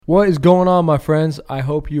What is going on, my friends? I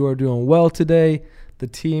hope you are doing well today. The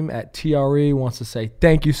team at TRE wants to say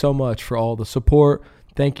thank you so much for all the support.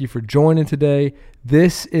 Thank you for joining today.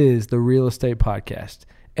 This is the Real Estate Podcast,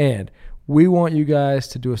 and we want you guys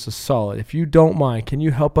to do us a solid. If you don't mind, can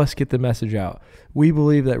you help us get the message out? We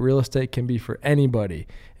believe that real estate can be for anybody,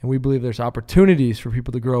 and we believe there's opportunities for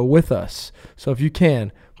people to grow with us. So if you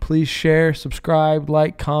can, please share, subscribe,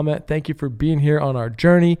 like, comment. Thank you for being here on our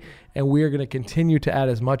journey, and we are going to continue to add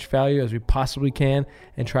as much value as we possibly can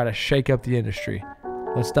and try to shake up the industry.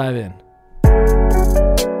 Let's dive in.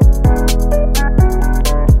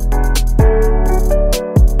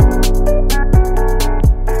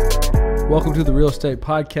 Welcome to the Real Estate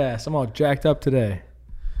Podcast. I'm all jacked up today.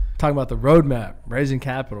 Talking about the roadmap, raising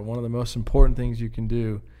capital, one of the most important things you can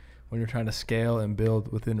do when you're trying to scale and build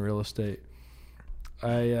within real estate.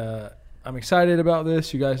 I'm excited about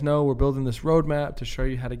this. You guys know we're building this roadmap to show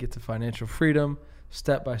you how to get to financial freedom,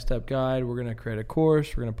 step-by-step guide. We're going to create a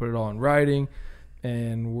course. We're going to put it all in writing,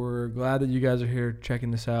 and we're glad that you guys are here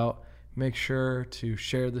checking this out. Make sure to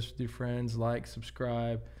share this with your friends, like,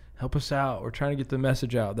 subscribe. Help us out. We're trying to get the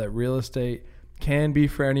message out that real estate can be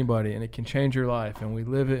for anybody and it can change your life, and we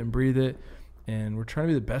live it and breathe it, and we're trying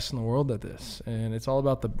to be the best in the world at this. And it's all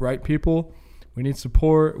about the right people. We need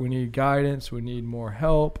support. We need guidance. We need more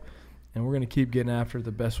help, and we're going to keep getting after it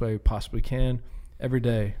the best way we possibly can every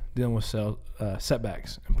day, dealing with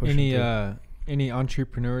setbacks and pushing through. Any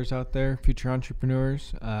entrepreneurs out there, future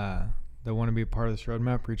entrepreneurs that want to be a part of this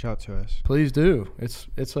roadmap, reach out to us. Please do.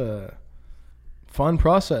 It's a fun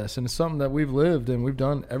process, and it's something that we've lived, and we've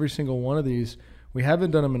done every single one of these. We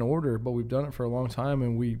haven't done them in order, but we've done it for a long time,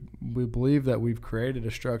 and we believe that we've created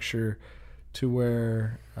a structure to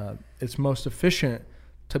where it's most efficient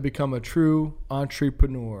to become a true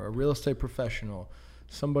enTREpreneur, a real estate professional,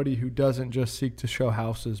 somebody who doesn't just seek to show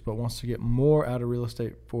houses but wants to get more out of real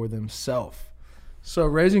estate for themselves. So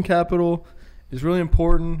raising capital is really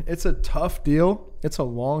important. It's a tough deal. It's a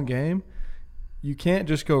long game. You can't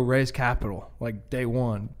just go raise capital like day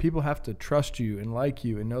one. People have to trust you and like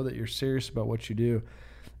you and know that you're serious about what you do.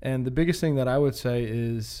 And the biggest thing that I would say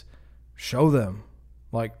is show them,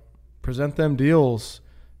 like present them deals,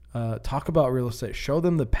 talk about real estate, show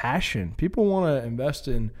them the passion. People want to invest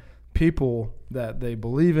in people that they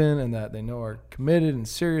believe in and that they know are committed and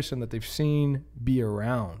serious and that they've seen be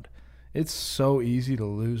around. It's so easy to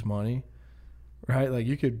lose money, right? Like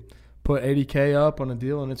you could put 80K up on a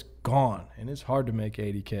deal and it's gone, and it's hard to make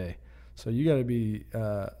 80K. So you got to be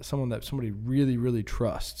someone that somebody really, really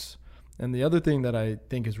trusts. And the other thing that I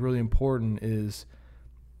think is really important is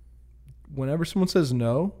whenever someone says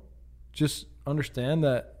no, just understand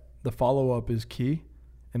that the follow-up is key.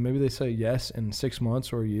 And maybe they say yes in 6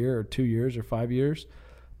 months or a year or 2 years or 5 years,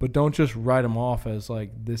 but don't just write them off as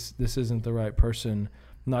like this isn't the right person.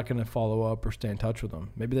 I'm not going to follow up or stay in touch with them.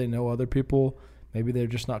 Maybe they know other people. Maybe they're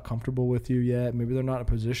just not comfortable with you yet. Maybe they're not in a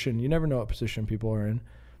position. You never know what position people are in.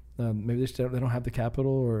 Maybe they don't have the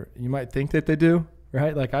capital, or you might think that they do,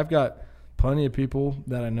 right? Like I've got plenty of people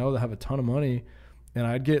that I know that have a ton of money, and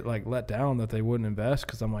I'd get like let down that they wouldn't invest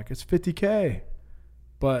because I'm like, it's 50K.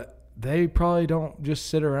 But they probably don't just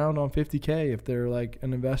sit around on 50K if they're like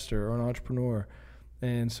an investor or an entrepreneur.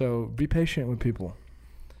 And so be patient with people.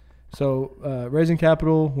 So raising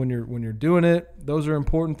capital when you're doing it, those are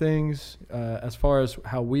important things. As far as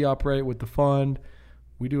how we operate with the fund,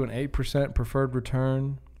 we do an 8% preferred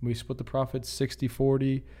return. We split the profits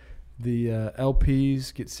 60-40. The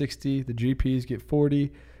LPs get 60, the GPs get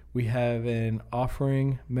 40. We have an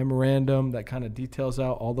offering memorandum that kind of details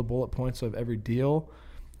out all the bullet points of every deal.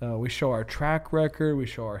 We show our track record. We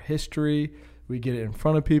show our history. We get it in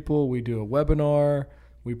front of people. We do a webinar.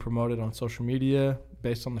 We promote it on social media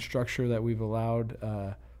based on the structure that we've allowed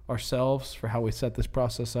ourselves for how we set this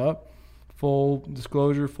process up. Full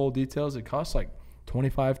disclosure, full details. It costs like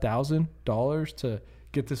 $25,000 to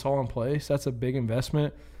get this all in place. That's a big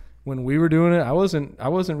investment. When we were doing it, I wasn't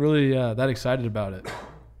really that excited about it.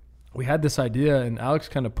 We had this idea, and Alex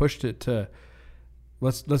kind of pushed it to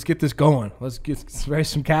let's get this going. Let's raise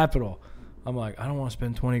some capital. I'm like, I don't want to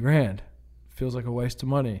spend $20,000. Feels like a waste of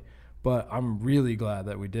money. But I'm really glad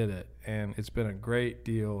that we did it, and it's been a great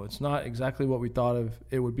deal. It's not exactly what we thought of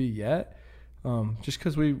it would be yet, just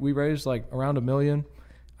because we raised like around $1 million.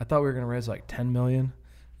 I thought we were going to raise like $10 million,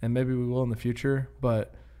 and maybe we will in the future.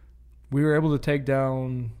 But we were able to take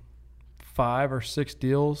down 5 or 6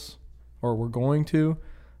 deals, or we're going to,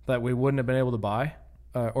 that we wouldn't have been able to buy,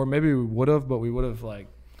 or maybe we would have, but we would have like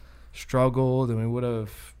struggled, and we would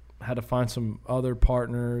have had to find some other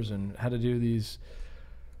partners and had to do these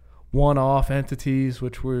one-off entities,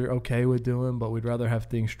 which we're okay with doing, but we'd rather have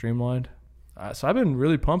things streamlined. So I've been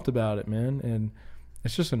really pumped about it, man. And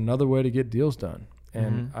it's just another way to get deals done.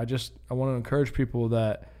 And I want to encourage people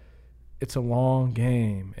that it's a long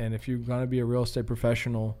game. And if you're going to be a real estate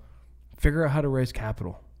professional, figure out how to raise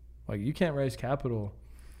capital. Like, you can't raise capital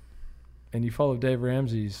and you follow Dave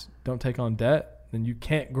Ramsey's don't take on debt, then you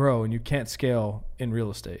can't grow and you can't scale in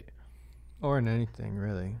real estate. Or in anything,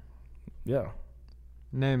 really. Yeah.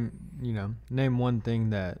 Name one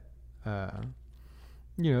thing that,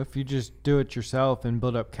 if you just do it yourself and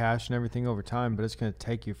build up cash and everything over time, but it's going to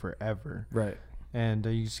take you forever. Right. And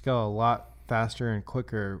you scale a lot faster and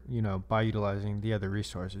quicker, by utilizing the other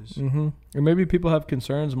resources. Mm-hmm. Or maybe people have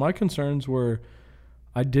concerns. My concerns were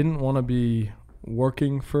I didn't want to be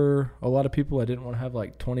working for a lot of people. I didn't want to have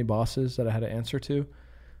like 20 bosses that I had to answer to.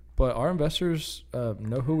 But our investors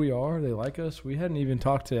know who we are. They like us. We hadn't even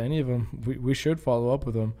talked to any of them. We should follow up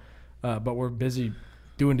with them, but we're busy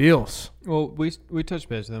doing deals. Well, we touch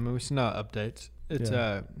base with them and we send out updates. It's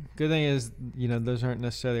good thing is, those aren't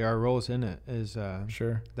necessarily our roles in it, is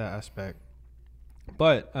sure that aspect.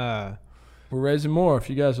 But we're raising more if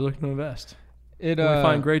you guys are looking to invest. We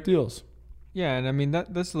find great deals. Yeah, and I mean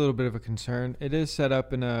that's a little bit of a concern. It is set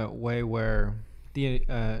up in a way where the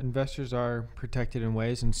investors are protected in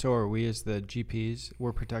ways, and so are we as the GPs.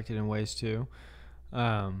 We're protected in ways too.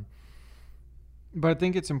 But I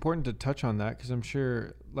think it's important to touch on that because I'm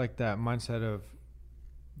sure like that mindset of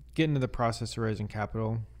getting to the process of raising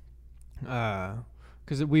capital,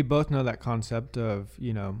 because we both know that concept of,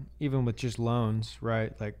 even with just loans,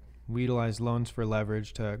 right? Like we utilize loans for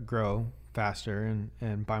leverage to grow faster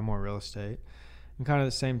and buy more real estate. And kind of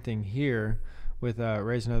the same thing here with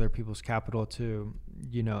raising other people's capital to,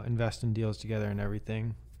 invest in deals together and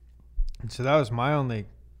everything. And so that was my only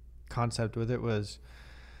concept with it was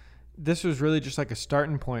this was really just like a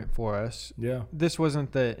starting point for us. Yeah. This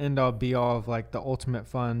wasn't the end all be all of like the ultimate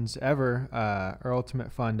funds ever, or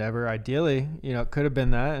ultimate fund ever. Ideally, it could have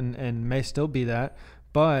been that and may still be that.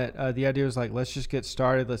 But the idea was like, let's just get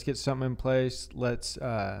started. Let's get something in place. Let's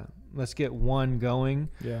get one going.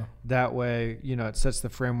 Yeah. That way, it sets the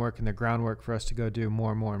framework and the groundwork for us to go do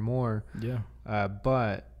more and more and more. Yeah.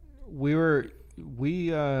 But for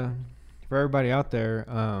everybody out there,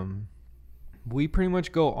 we pretty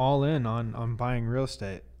much go all in on buying real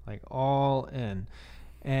estate, like all in.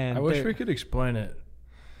 And I wish we could explain it.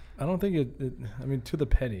 I don't think to the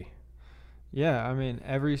penny. Yeah. I mean,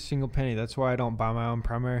 every single penny. That's why I don't buy my own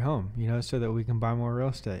primary home, so that we can buy more real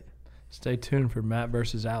estate. Stay tuned for Matt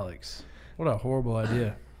versus Alex. What a horrible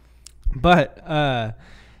idea. But,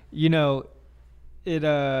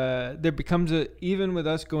 there becomes even with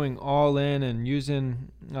us going all in and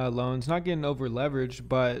using loans, not getting over leveraged,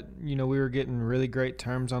 but, we were getting really great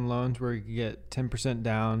terms on loans where you could get 10%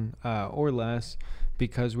 down or less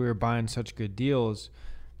because we were buying such good deals.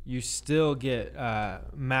 You still get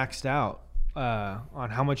maxed out on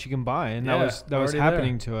how much you can buy. And that was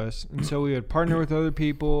happening to us. And so we would partner with other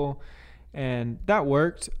people. And that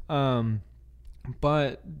worked,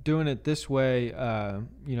 but doing it this way,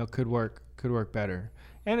 could work better,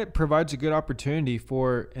 and it provides a good opportunity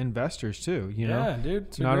for investors too. Yeah, dude,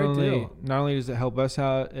 it's a great deal. Not only does it help us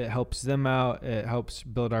out, it helps them out. It helps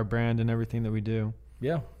build our brand and everything that we do.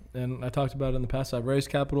 Yeah, and I talked about it in the past. I've raised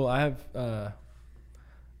capital. I have,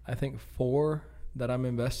 I think 4 that I'm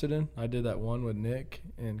invested in. I did that one with Nick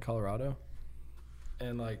in Colorado,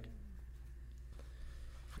 and like.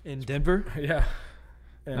 In Denver? Yeah.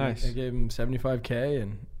 And nice. I gave him $75K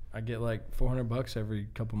and I get like $400 every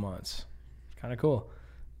couple months. It's kind of cool.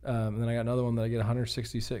 And then I got another one that I get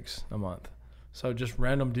 $166 a month. So just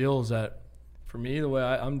random deals that, for me, the way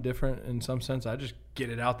I'm different in some sense. I just get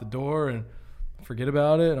it out the door and forget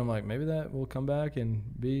about it. And I'm like, maybe that will come back and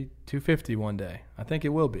be $250 one day. I think it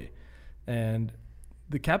will be. And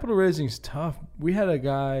the capital raising is tough. We had a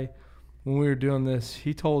guy when we were doing this,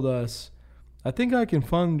 he told us, I think I can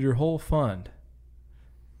fund your whole fund.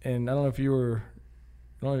 And I don't know if you were,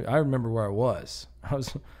 I remember where I was.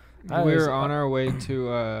 We were on our way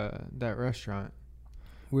to that restaurant.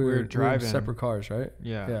 We were driving. Separate cars, right?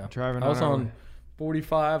 Yeah. Driving. I was on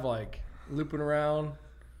 45, like looping around.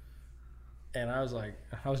 And I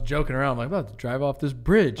was joking around. I'm like, about to drive off this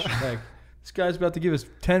bridge. Like, this guy's about to give us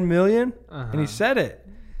 $10 million. And he said it.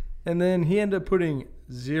 And then he ended up putting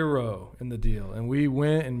 0 in the deal, and we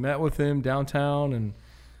went and met with him downtown, and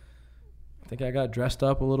I think I got dressed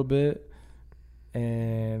up a little bit,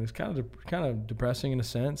 and it's kind of depressing in a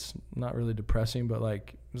sense. Not really depressing, but like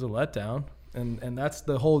it was a letdown, and that's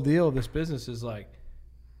the whole deal of this business is like,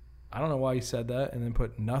 I don't know why he said that and then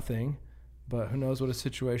put nothing, but who knows what his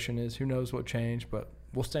situation is, who knows what changed, but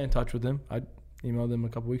we'll stay in touch with him. I emailed him a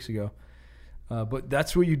couple weeks ago. But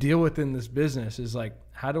that's what you deal with in this business is like,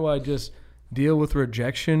 how do I just deal with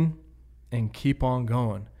rejection and keep on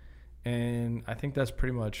going? And I think that's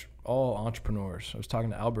pretty much all entrepreneurs. I was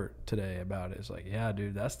talking to Albert today about it. It's like, yeah,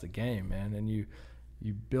 dude, that's the game, man. And you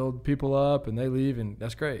build people up and they leave, and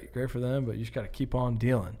that's great for them, but you just got to keep on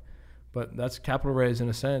dealing. But that's capital raise in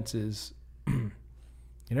a sense is you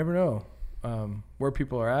never know where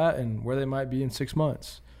people are at and where they might be in 6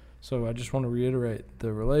 months. So I just want to reiterate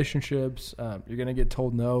the relationships. You're going to get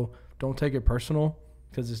told no. Don't take it personal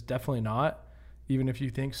because it's definitely not. Even if you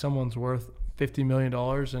think someone's worth $50 million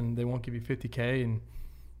and they won't give you $50K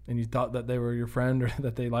and you thought that they were your friend or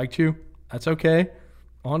that they liked you, that's okay.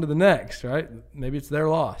 On to the next, right? Maybe it's their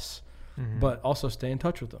loss, but also stay in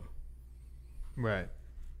touch with them. Right.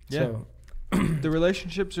 Yeah. So, the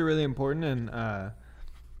relationships are really important. And,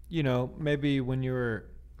 maybe when you were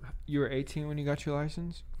 18 when you got your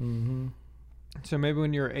license. Mm-hmm. So maybe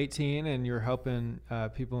when you were 18 and you're helping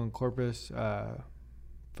people in Corpus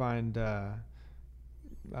find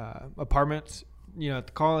apartments, at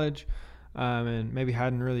the college, and maybe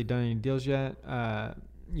hadn't really done any deals yet,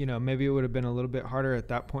 maybe it would have been a little bit harder at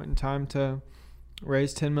that point in time to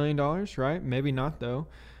raise $10 million, right? Maybe not though.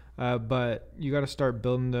 But you got to start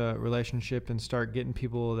building the relationship and start getting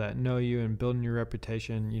people that know you and building your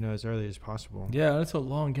reputation, as early as possible. Yeah, it's a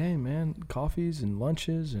long game, man. Coffees and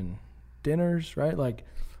lunches and dinners, right? Like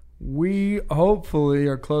we hopefully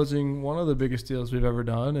are closing one of the biggest deals we've ever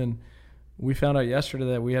done. And we found out yesterday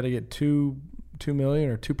that we had to get 2 million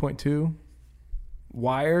or 2.2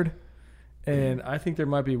 wired. And I think there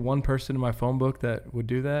might be one person in my phone book that would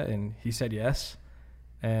do that. And he said yes.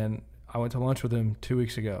 And I went to lunch with him 2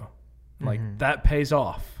 weeks ago. Like that pays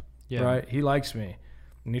off, right? He likes me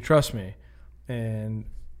and he trusts me. And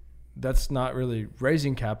that's not really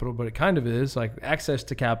raising capital, but it kind of is like access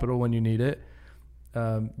to capital when you need it.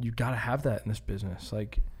 You got to have that in this business.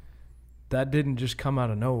 Like that didn't just come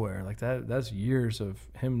out of nowhere. Like that's years of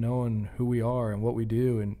him knowing who we are and what we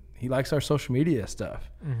do. And he likes our social media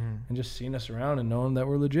stuff and just seeing us around and knowing that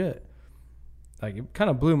we're legit. Like it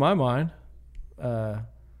kind of blew my mind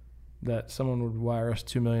that someone would wire us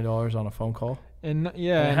 $2 million on a phone call. And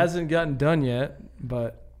it hasn't gotten done yet,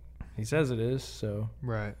 but he says it is. So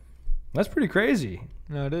right. That's pretty crazy.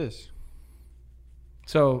 No, it is.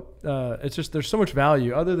 So it's just there's so much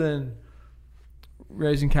value other than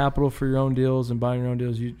raising capital for your own deals and buying your own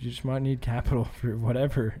deals. You just might need capital for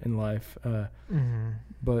whatever in life.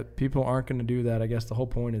 But people aren't going to do that. I guess the whole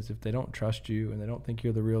point is if they don't trust you and they don't think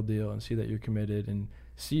you're the real deal and see that you're committed and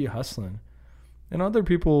see you hustling. And other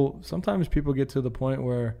people, sometimes people get to the point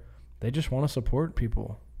where they just want to support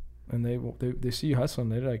people and they see you hustling.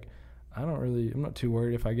 They're like, I'm not too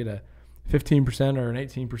worried if I get a 15% or an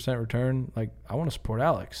 18% return. Like I want to support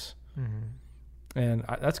Alex. And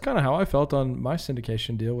that's kind of how I felt on my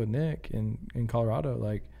syndication deal with Nick in Colorado.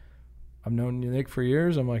 Like I've known Nick for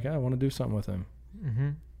years. I'm like, I want to do something with him.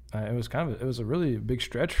 It was a really big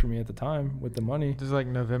stretch for me at the time with the money. This is like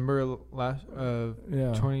November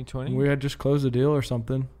 2020. We had just closed a deal or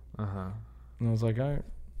something. And I was like, all right,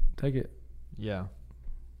 take it. Yeah.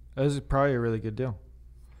 That was probably a really good deal.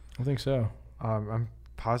 I think so. I'm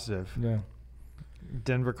positive. Yeah.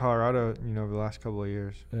 Denver, Colorado, over the last couple of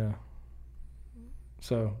years. Yeah.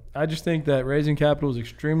 So I just think that raising capital is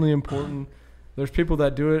extremely important. There's people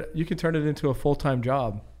that do it. You can turn it into a full-time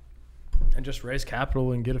job and just raise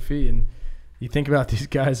capital and get a fee. And you think about these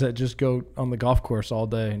guys that just go on the golf course all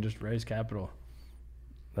day and just raise capital.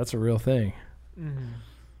 That's a real thing.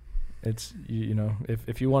 It's,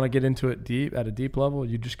 if you want to get into it deep at a deep level,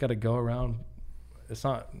 you just got to go around. It's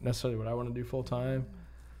not necessarily what I want to do full time,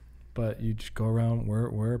 but you just go around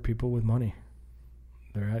where are people with money?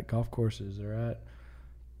 They're at golf courses. They're at,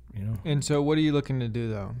 And so what are you looking to do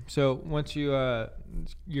though? So once you're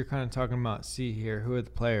kind of talking about C here, who are the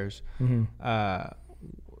players?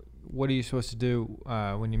 What are you supposed to do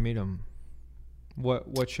when you meet them?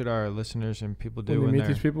 What should our listeners and people do when you meet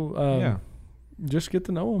these people? Just get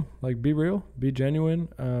to know them. Like be real, be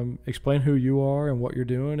genuine, explain who you are and what you're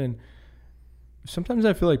doing. And sometimes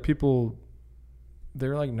I feel like people,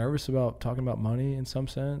 they're like nervous about talking about money in some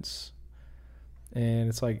sense. And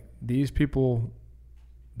it's like these people,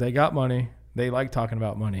 they got money. They like talking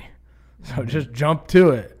about money. So just jump to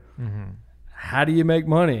it. How do you make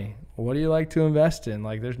money? What do you like to invest in?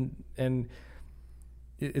 Like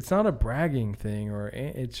it's not a bragging thing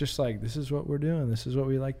it's just like, this is what we're doing. This is what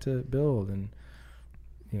we like to build. And,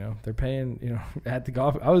 they're paying, at the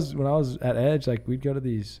golf. When I was at Edge, like we'd go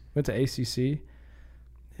to went to ACC.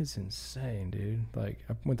 It's insane, dude. Like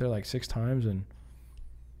I went there like 6 times and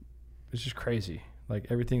it's just crazy. Like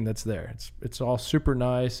everything that's there. It's all super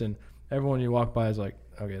nice and everyone you walk by is like,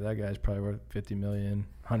 okay, that guy's probably worth 50 million,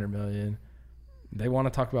 100 million. They want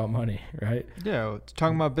to talk about money, right? Yeah, it's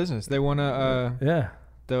talking about business. They want to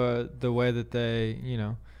the way that they,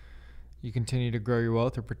 you continue to grow your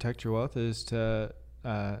wealth or protect your wealth is to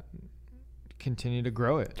continue to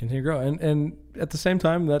grow it. Continue to grow. And at the same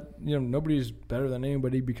time that, nobody's better than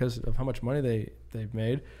anybody because of how much money they've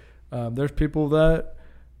made. There's people that,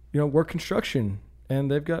 work construction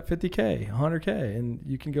and they've got 50K, 100K, and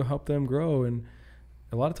you can go help them grow. And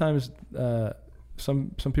a lot of times,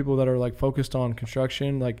 some people that are like focused on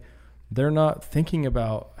construction, like they're not thinking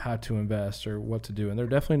about how to invest or what to do. And they're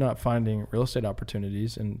definitely not finding real estate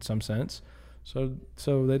opportunities in some sense. So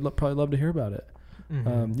they'd probably love to hear about it.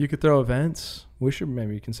 Mm-hmm. You could throw events. We should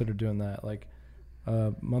maybe consider doing that, like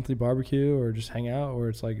a monthly barbecue or just hang out where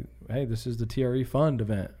it's like, hey, this is the TRE Fund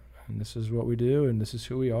event and this is what we do and this is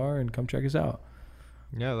who we are and come check us out.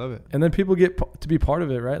 Yeah, I love it. And then people get to be part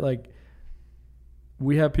of it, right? Like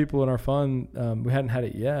we have people in our fund. We hadn't had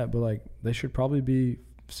it yet, but like they should probably be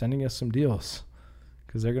sending us some deals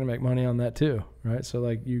because they're going to make money on that too, right? So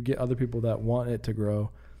like you get other people that want it to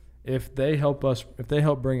grow. If they help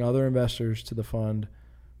bring other investors to the fund,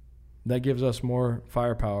 that gives us more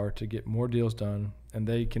firepower to get more deals done, and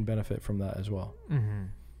they can benefit from that as well. Mm-hmm.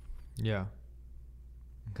 Yeah.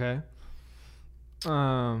 Okay.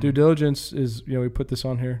 Due diligence is, we put this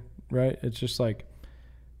on here, right? It's just like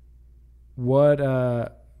lay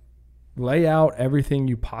out everything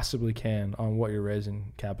you possibly can on what you're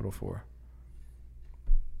raising capital for.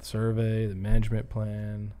 The survey, the management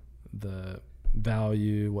plan, the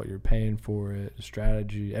value, what you're paying for it,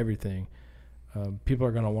 strategy, everything. People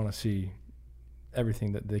are going to want to see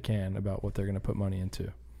everything that they can about what they're going to put money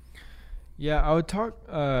into. Yeah, I would talk.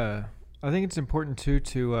 I think it's important too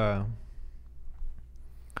to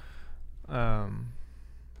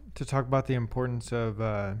talk about the importance of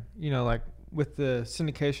like with the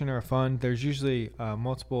syndication or a fund. There's usually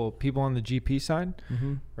multiple people on the GP side,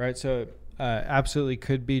 mm-hmm. right? So absolutely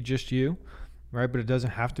could be just you, right? But it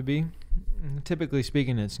doesn't have to be. Typically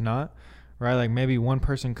speaking, it's not, right? Like maybe one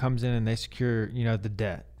person comes in and they secure, the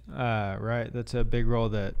debt, right? That's a big role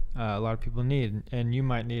that a lot of people need, and you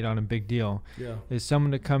might need on a big deal. Yeah, is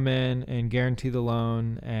someone to come in and guarantee the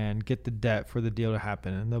loan and get the debt for the deal to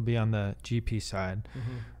happen, and they'll be on the GP side,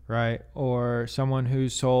 mm-hmm. right? Or someone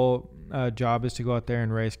whose sole job is to go out there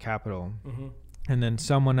and raise capital, mm-hmm. and then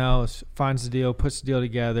someone else finds the deal, puts the deal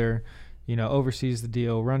together, oversees the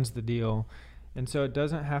deal, runs the deal. And so it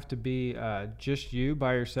doesn't have to be just you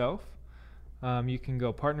by yourself. You can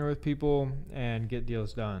go partner with people and get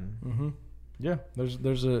deals done. Mm-hmm. Yeah, that's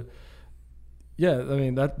the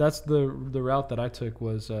route that I took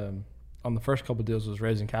was on the first couple of deals was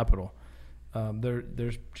raising capital.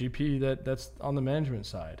 There's GP that's on the management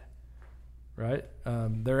side, right?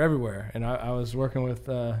 They're everywhere. And I was working with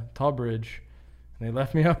Tallbridge, and they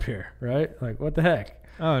left me up here, right? Like, what the heck?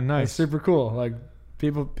 Oh, nice. It's super cool. Like,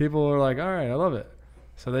 People are like, all right, I love it.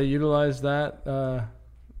 So they utilize that.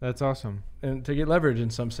 That's awesome. And to get leverage in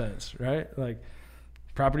some sense, right? Like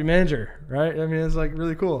property manager, right? I mean, it's like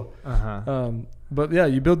really cool. Uh-huh. But yeah,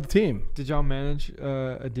 you build the team. Did y'all manage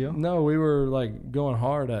a deal? No, we were like going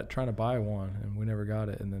hard at trying to buy one, and we never got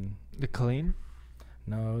it. And then the Colleen?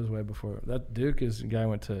 No, it was way before. That Duke is the guy I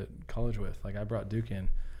went to college with. Like I brought Duke in.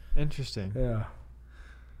 Interesting. Yeah.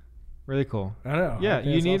 Really cool. I know. Yeah,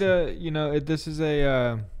 you need awesome. This is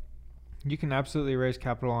you can absolutely raise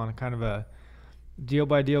capital on a kind of a deal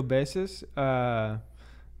by deal basis.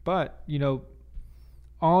 But,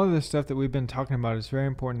 all of the stuff that we've been talking about is very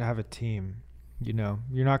important to have a team.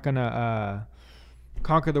 You're not going to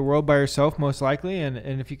conquer the world by yourself, most likely.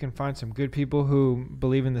 And if you can find some good people who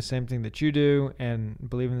believe in the same thing that you do and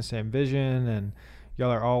believe in the same vision, and y'all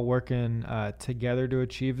are all working together to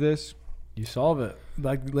achieve this, you solve it.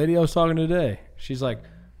 Like the lady I was talking to today, she's like,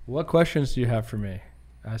 what questions do you have for me?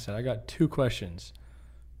 I said, I got 2 questions.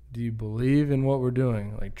 Do you believe in what we're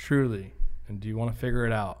doing, like truly? And do you want to figure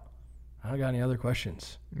it out? I don't got any other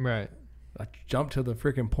questions. Right. I jumped to the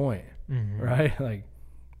freaking point, mm-hmm. right? Like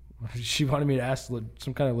she wanted me to ask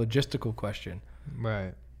some kind of logistical question.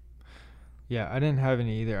 Right. Yeah, I didn't have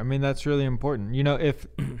any either. I mean, that's really important. If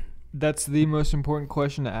that's the most important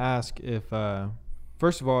question to ask, if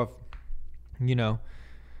first of all, if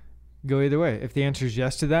go either way. If the answer is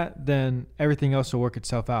yes to that, then everything else will work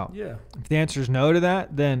itself out. Yeah. If the answer is no to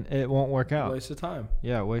that, then it won't work out. Waste of time.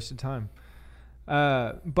 Yeah, waste of time.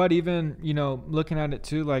 But even, looking at it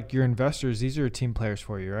too, like your investors, these are team players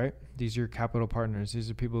for you, right? These are your capital partners. These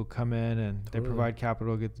are people who come in and they provide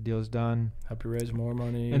capital, get the deals done. Help you raise more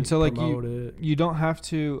money. And so like you don't have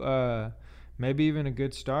to maybe even a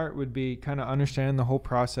good start would be kind of understanding the whole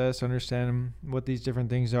process, understanding what these different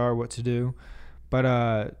things are, what to do.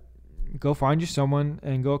 But go find you someone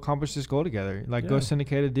and go accomplish this goal together. Like, go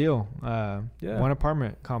syndicate a deal. One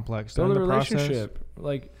apartment complex. Build a relationship.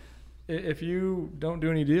 Like, if you don't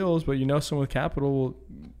do any deals, but you know someone with capital, well,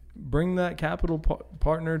 bring that capital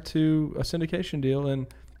partner to a syndication deal and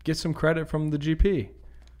get some credit from the GP.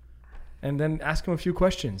 And then ask them a few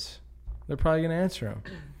questions. They're probably going to answer them.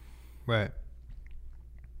 Right.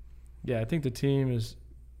 Yeah, I think the team is,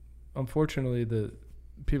 unfortunately, the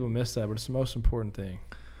people miss that, but it's the most important thing.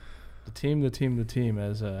 The team,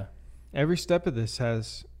 as every step of this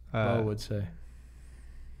has Bo would say.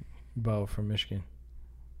 Bo from Michigan.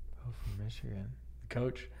 Bo from Michigan. The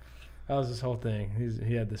coach. That was his whole thing.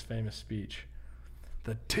 He had this famous speech.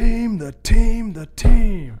 The team.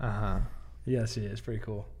 Yes, he is. Pretty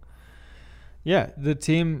cool. Yeah, the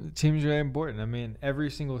team's really important. I mean,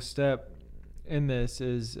 every single step in this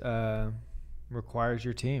is requires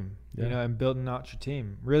your team. Yeah. And building out your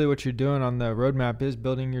team. Really, what you're doing on the roadmap is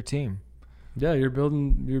building your team. Yeah, you're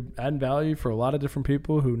adding value for a lot of different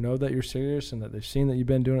people who know that you're serious and that they've seen that you've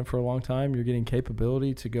been doing it for a long time. You're getting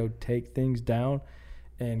capability to go take things down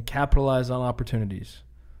and capitalize on opportunities.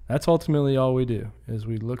 That's ultimately all we do, is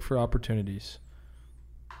we look for opportunities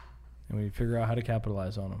and we figure out how to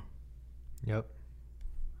capitalize on them. Yep.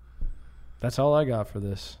 That's all I got for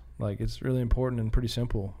this. Like, it's really important and pretty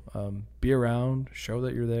simple. Be around, show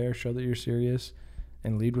that you're there, show that you're serious,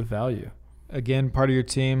 and lead with value. Again, part of your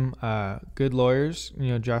team, good lawyers,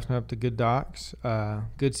 drafting up the good docs,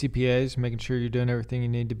 good CPAs, making sure you're doing everything you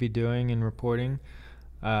need to be doing and reporting.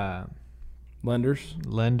 Lenders,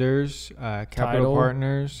 capital title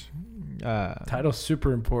partners. Title's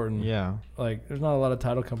super important. Yeah. Like, there's not a lot of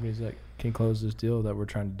title companies that can close this deal that we're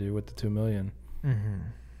trying to do with the $2 million. Mm-hmm.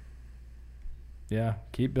 Yeah,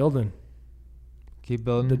 keep building. Keep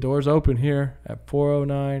building. The door's open here at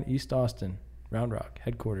 409 East Austin, Round Rock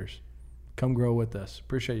headquarters. Come grow with us.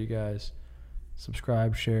 Appreciate you guys.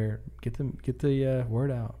 Subscribe, share, get the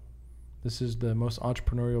word out. This is the most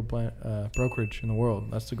entrepreneurial brokerage in the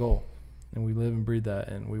world. That's the goal, and we live and breathe that,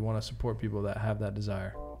 and we want to support people that have that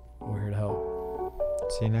desire. We're here to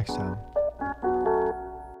help. See you next time.